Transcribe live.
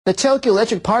The Tokyo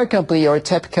Electric Power Company, or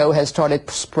TEPCO, has started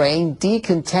spraying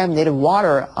decontaminated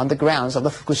water on the grounds of the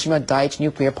Fukushima Daiichi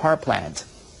nuclear power plant.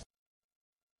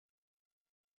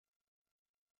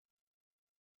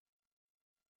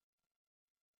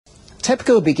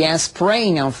 TEPCO began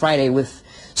spraying on Friday,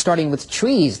 starting with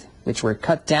trees which were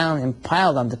cut down and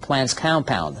piled on the plant's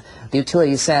compound. The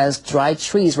utility says dry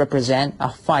trees represent a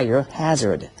fire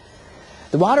hazard.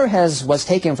 The water was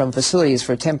taken from facilities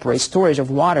for temporary storage of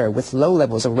water with low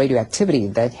levels of radioactivity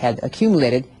that had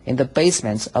accumulated in the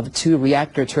basements of 2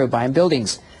 reactor turbine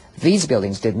buildings. These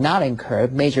buildings did not incur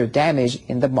major damage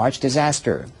in the March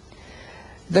disaster.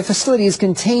 The facilities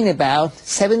contain about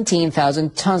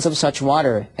 17,000 tons of such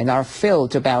water and are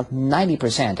filled to about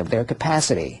 90% of their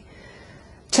capacity.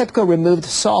 TEPCO removed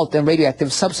salt and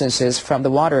radioactive substances from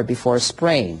the water before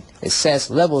spraying. It says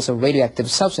levels of radioactive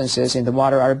substances in the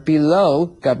water are below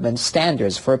government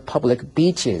standards for public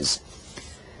beaches.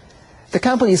 The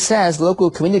company says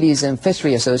local communities and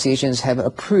fishery associations have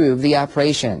approved the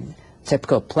operation.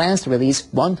 TEPCO plans to release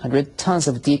 100 tons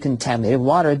of decontaminated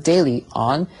water daily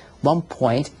on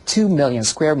 1.2 million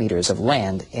square meters of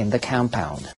land in the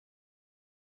compound.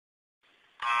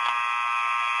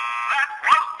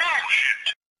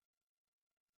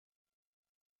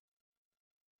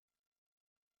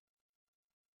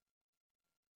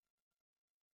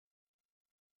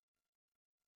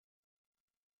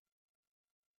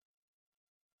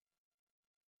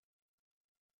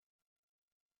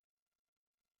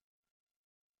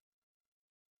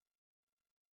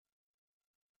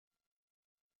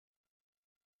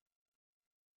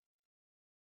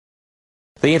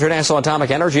 The International Atomic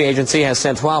Energy Agency has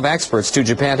sent 12 experts to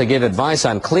Japan to give advice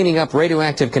on cleaning up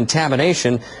radioactive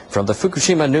contamination from the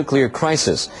Fukushima nuclear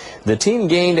crisis. The team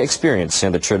gained experience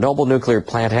in the Chernobyl nuclear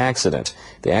plant accident.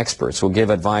 The experts will give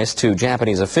advice to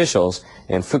Japanese officials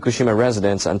and Fukushima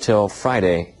residents until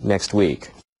Friday next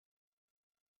week.